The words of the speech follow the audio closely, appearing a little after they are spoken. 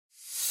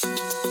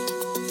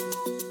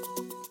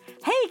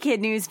Kid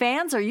News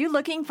fans, are you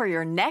looking for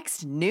your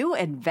next new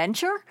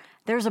adventure?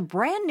 There's a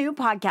brand new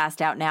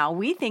podcast out now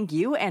we think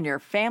you and your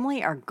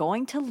family are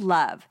going to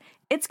love.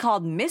 It's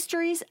called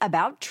Mysteries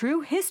About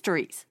True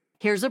Histories.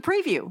 Here's a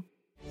preview.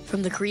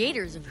 From the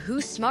creators of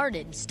Who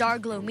Smarted and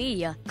Starglow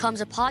Media comes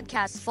a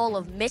podcast full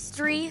of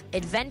mystery,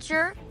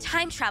 adventure,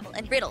 time travel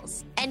and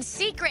riddles, and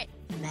secret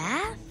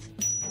math.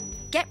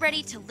 Get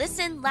ready to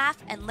listen, laugh,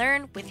 and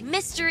learn with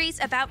Mysteries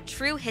About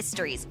True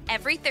Histories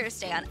every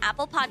Thursday on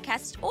Apple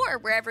Podcasts or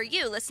wherever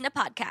you listen to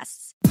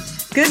podcasts.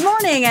 Good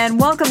morning and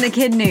welcome to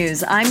Kid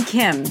News. I'm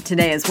Kim.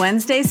 Today is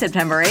Wednesday,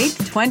 September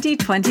 8th,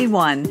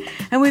 2021.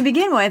 And we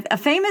begin with a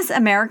famous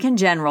American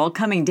general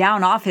coming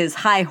down off his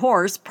high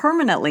horse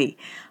permanently.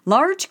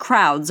 Large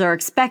crowds are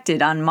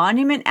expected on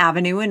Monument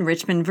Avenue in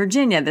Richmond,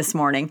 Virginia this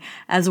morning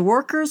as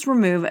workers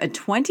remove a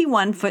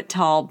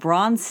 21-foot-tall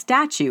bronze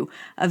statue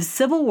of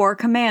Civil War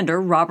Commander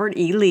Robert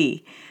E.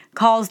 Lee.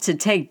 Calls to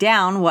take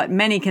down what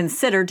many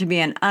consider to be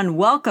an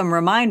unwelcome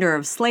reminder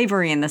of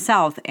slavery in the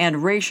South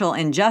and racial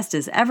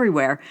injustice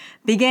everywhere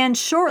began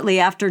shortly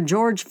after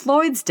George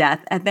Floyd's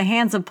death at the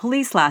hands of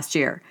police last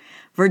year.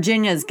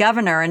 Virginia's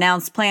governor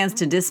announced plans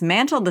to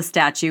dismantle the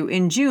statue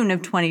in June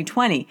of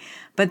 2020,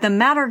 but the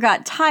matter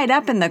got tied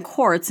up in the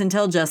courts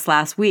until just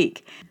last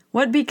week.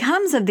 What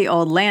becomes of the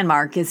old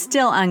landmark is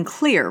still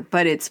unclear,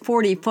 but its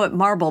 40-foot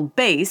marble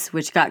base,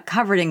 which got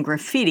covered in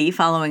graffiti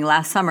following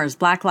last summer's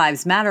Black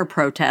Lives Matter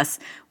protests,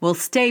 will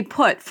stay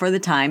put for the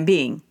time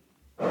being.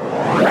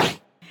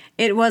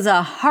 It was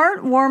a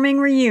heartwarming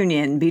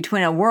reunion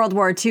between a World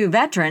War II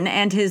veteran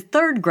and his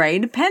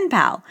third-grade pen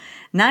pal.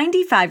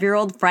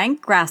 95-year-old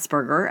Frank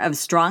Grasberger of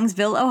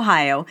Strongsville,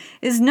 Ohio,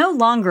 is no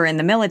longer in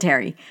the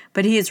military,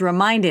 but he is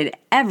reminded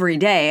every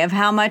day of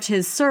how much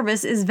his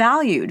service is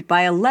valued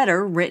by a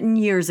letter written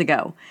years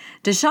ago.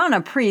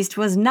 Deshauna Priest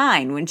was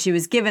 9 when she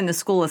was given the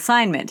school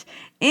assignment.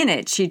 In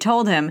it, she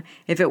told him,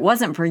 "If it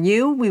wasn't for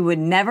you, we would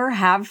never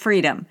have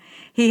freedom."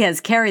 He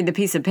has carried the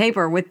piece of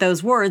paper with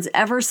those words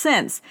ever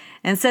since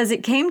and says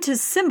it came to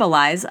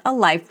symbolize a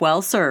life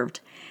well served.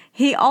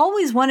 He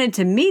always wanted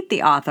to meet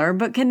the author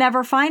but could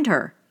never find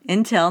her,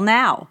 until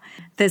now.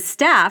 The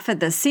staff at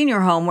the senior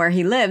home where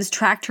he lives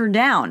tracked her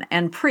down,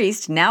 and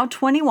Priest, now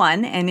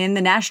 21 and in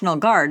the National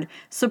Guard,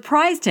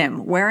 surprised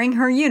him wearing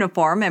her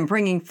uniform and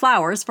bringing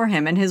flowers for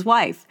him and his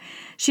wife.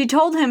 She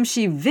told him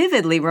she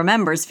vividly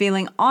remembers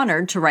feeling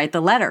honored to write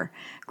the letter.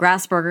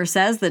 Grasberger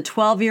says the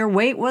 12-year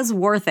wait was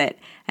worth it,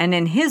 and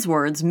in his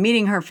words,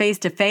 meeting her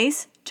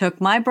face-to-face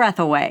took my breath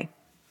away.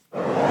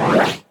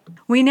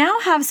 We now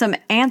have some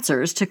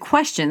answers to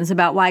questions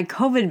about why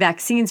COVID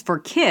vaccines for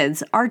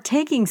kids are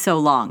taking so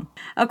long.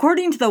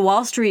 According to the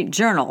Wall Street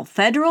Journal,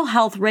 federal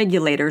health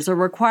regulators are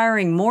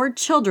requiring more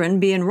children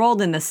be enrolled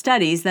in the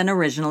studies than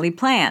originally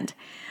planned.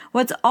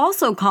 What's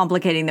also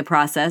complicating the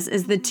process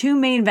is the two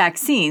main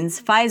vaccines,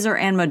 Pfizer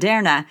and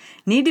Moderna,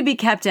 need to be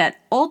kept at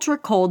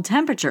ultra-cold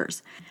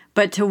temperatures.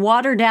 But to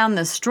water down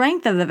the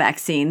strength of the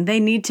vaccine, they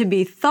need to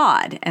be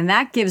thawed, and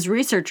that gives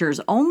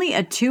researchers only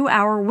a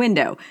 2-hour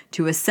window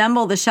to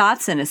assemble the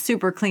shots in a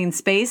super clean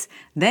space,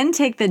 then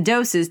take the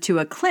doses to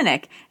a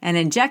clinic and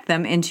inject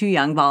them into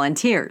young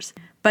volunteers.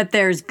 But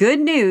there's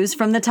good news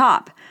from the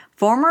top.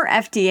 Former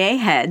FDA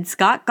head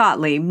Scott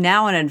Gottlieb,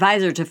 now an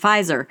advisor to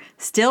Pfizer,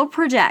 still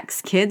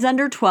projects kids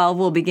under 12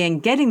 will begin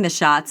getting the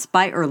shots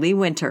by early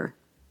winter.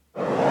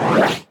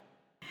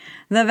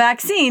 The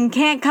vaccine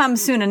can't come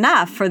soon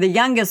enough for the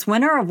youngest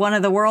winner of one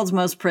of the world's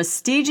most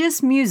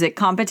prestigious music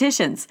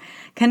competitions.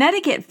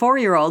 Connecticut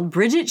 4-year-old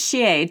Bridget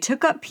Shea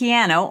took up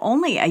piano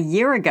only a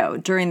year ago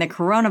during the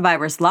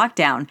coronavirus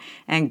lockdown,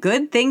 and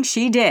good thing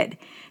she did.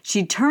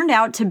 She turned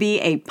out to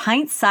be a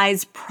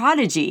pint-sized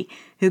prodigy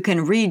who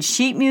can read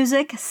sheet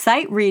music,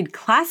 sight-read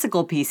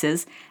classical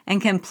pieces,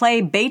 and can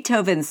play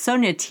Beethoven's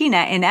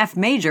Sonatina in F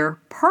major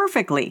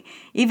perfectly,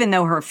 even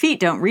though her feet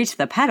don't reach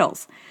the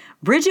pedals.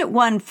 Bridget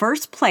won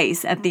first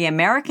place at the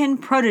American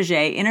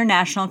Prodigy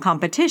International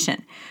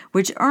Competition,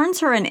 which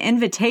earns her an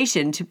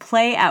invitation to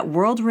play at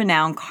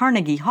world-renowned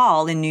Carnegie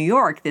Hall in New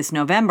York this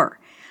November.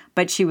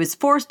 But she was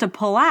forced to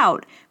pull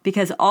out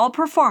because all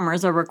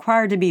performers are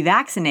required to be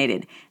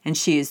vaccinated, and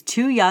she is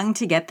too young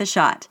to get the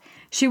shot.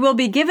 She will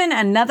be given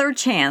another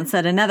chance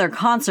at another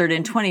concert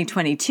in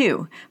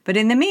 2022, but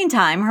in the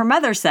meantime, her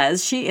mother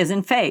says she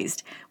isn't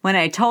fazed. When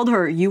I told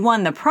her, "You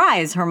won the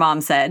prize," her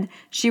mom said,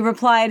 she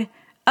replied,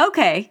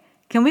 "Okay.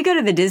 Can we go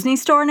to the Disney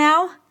store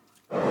now?"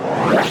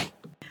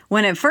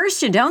 When at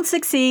first you don't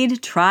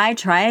succeed, try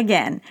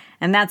again.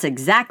 And that's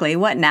exactly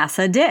what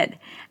NASA did.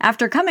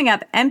 After coming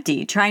up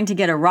empty trying to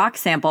get a rock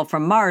sample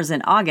from Mars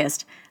in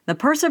August, the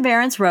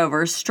Perseverance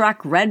rover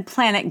struck red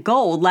planet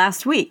gold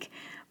last week.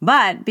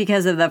 But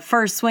because of the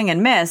first swing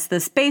and miss, the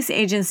space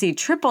agency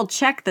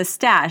triple-checked the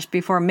stash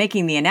before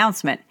making the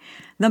announcement.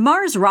 The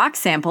Mars rock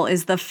sample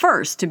is the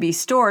first to be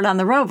stored on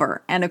the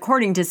rover, and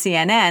according to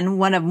CNN,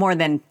 one of more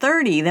than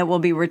 30 that will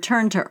be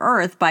returned to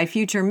Earth by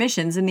future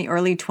missions in the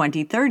early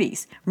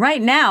 2030s.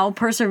 Right now,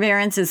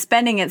 Perseverance is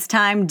spending its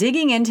time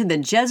digging into the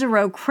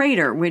Jezero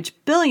crater, which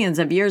billions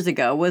of years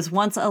ago was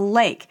once a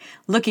lake,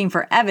 looking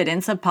for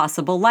evidence of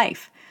possible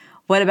life.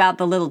 What about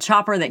the little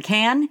chopper that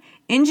can?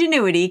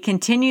 Ingenuity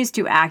continues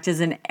to act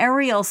as an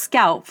aerial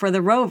scout for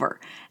the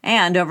rover,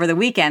 and over the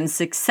weekend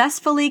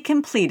successfully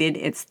completed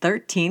its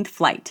 13th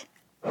flight.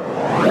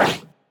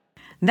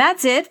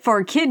 That's it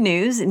for Kid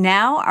News.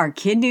 Now our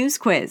Kid News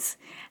quiz.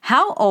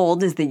 How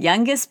old is the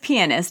youngest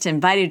pianist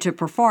invited to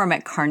perform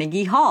at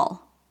Carnegie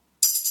Hall?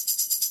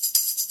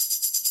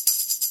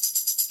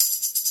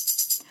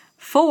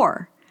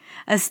 4.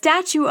 A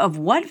statue of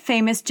what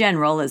famous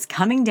general is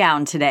coming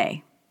down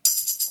today?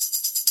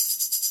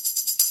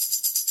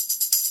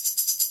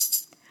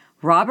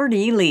 Robert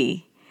E.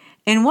 Lee.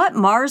 In what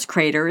Mars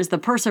crater is the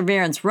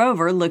Perseverance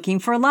rover looking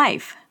for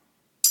life?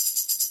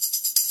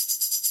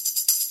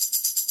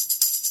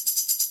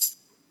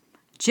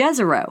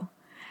 Jezero.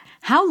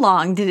 How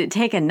long did it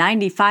take a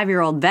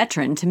 95-year-old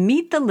veteran to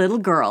meet the little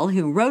girl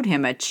who wrote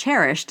him a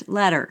cherished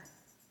letter?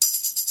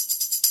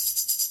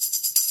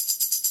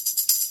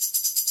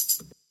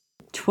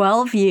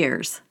 12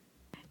 years.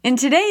 In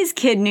today's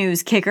Kid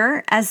News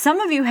Kicker, as some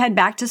of you head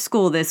back to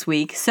school this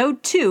week, so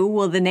too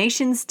will the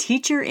nation's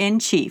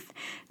teacher-in-chief.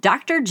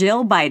 Dr.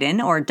 Jill Biden,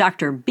 or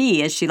Dr.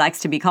 B as she likes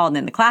to be called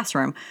in the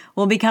classroom,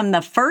 will become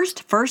the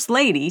First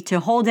Lady to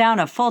hold down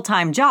a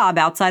full-time job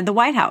outside the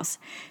White House.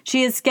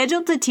 She is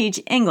scheduled to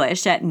teach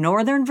English at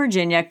Northern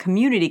Virginia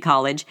Community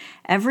College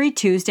every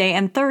Tuesday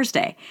and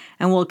Thursday,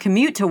 and will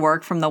commute to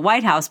work from the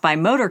White House by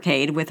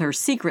motorcade with her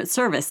Secret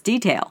Service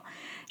detail.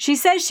 She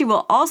says she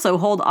will also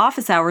hold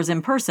office hours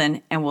in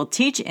person and will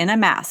teach in a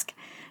mask.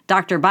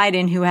 Dr.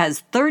 Biden, who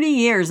has 30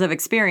 years of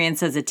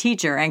experience as a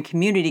teacher and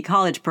community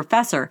college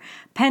professor,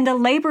 penned a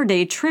Labor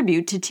Day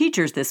tribute to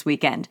teachers this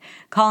weekend,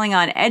 calling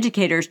on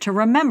educators to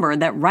remember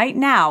that right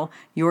now,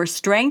 your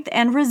strength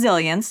and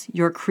resilience,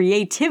 your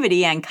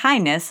creativity and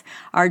kindness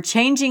are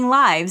changing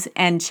lives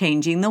and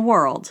changing the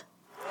world.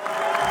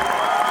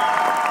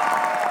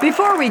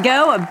 Before we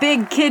go, a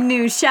big Kid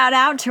News shout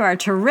out to our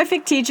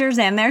terrific teachers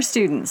and their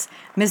students.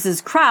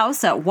 Mrs.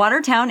 Krause at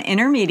Watertown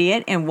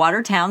Intermediate in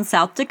Watertown,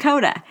 South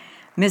Dakota.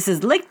 Mrs.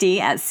 Lichty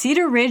at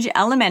Cedar Ridge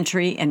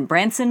Elementary in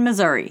Branson,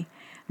 Missouri.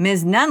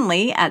 Ms.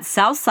 Nunley at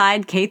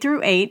Southside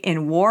K-8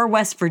 in War,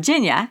 West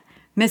Virginia.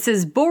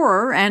 Mrs.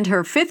 Borer and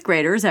her 5th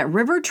graders at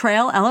River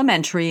Trail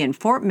Elementary in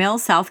Fort Mill,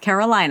 South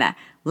Carolina.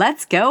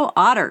 Let's go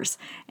Otters!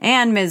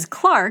 And Ms.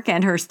 Clark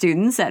and her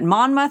students at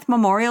Monmouth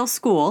Memorial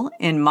School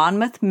in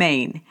Monmouth,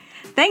 Maine.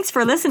 Thanks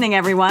for listening,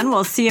 everyone.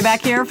 We'll see you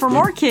back here for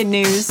more Kid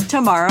News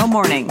tomorrow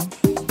morning.